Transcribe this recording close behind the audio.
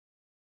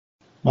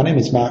My name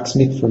is Mark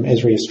Smith from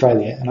Esri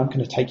Australia, and I'm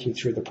going to take you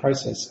through the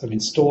process of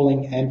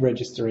installing and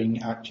registering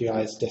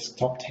ArcGIS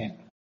Desktop 10.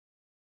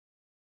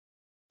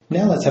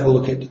 Now let's have a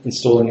look at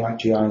installing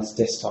ArcGIS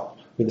Desktop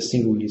with a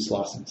single-use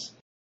license.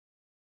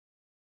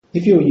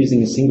 If you're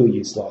using a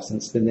single-use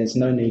license, then there's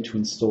no need to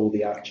install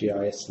the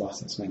ArcGIS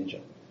License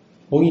Manager.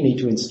 All you need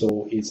to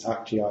install is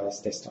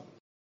ArcGIS Desktop.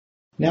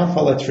 Now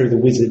follow through the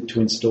wizard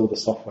to install the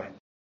software.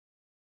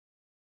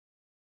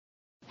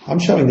 I'm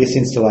showing this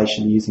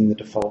installation using the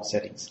default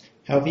settings.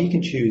 However, you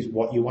can choose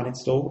what you want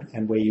installed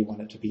and where you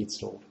want it to be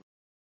installed.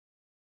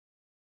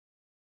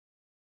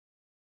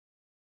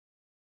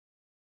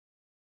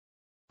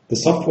 The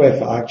software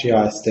for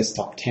ArcGIS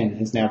Desktop 10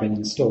 has now been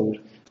installed,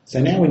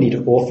 so now we need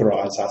to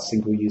authorize our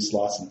single-use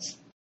license.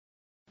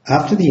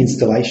 After the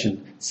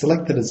installation,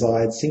 select the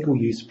desired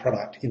single-use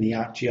product in the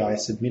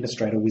ArcGIS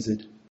Administrator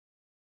wizard.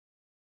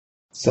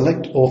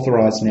 Select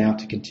Authorize Now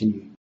to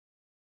continue.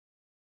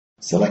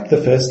 Select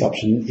the first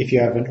option if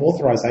you have an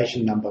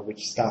authorization number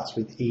which starts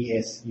with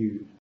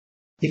ESU.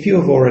 If you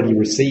have already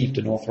received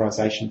an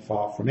authorization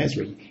file from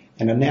Esri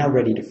and are now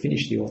ready to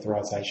finish the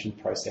authorization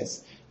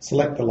process,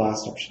 select the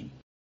last option.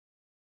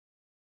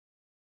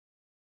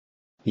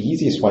 The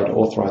easiest way to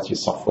authorize your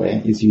software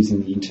is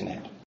using the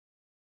internet.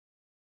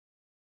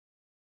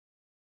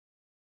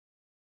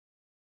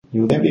 You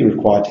will then be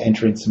required to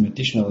enter in some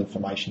additional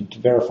information to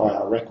verify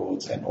our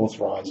records and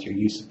authorize your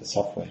use of the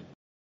software.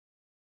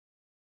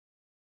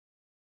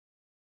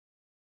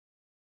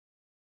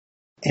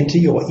 Enter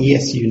your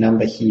ESU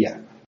number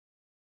here.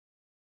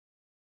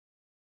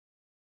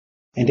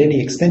 And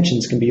any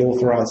extensions can be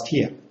authorized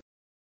here.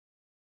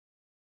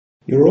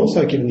 You are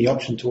also given the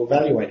option to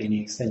evaluate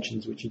any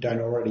extensions which you don't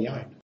already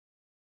own.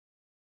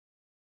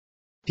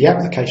 The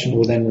application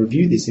will then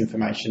review this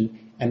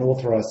information and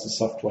authorize the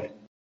software.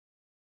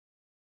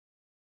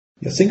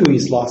 Your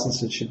single-use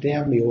licenses should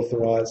now be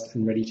authorized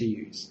and ready to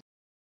use.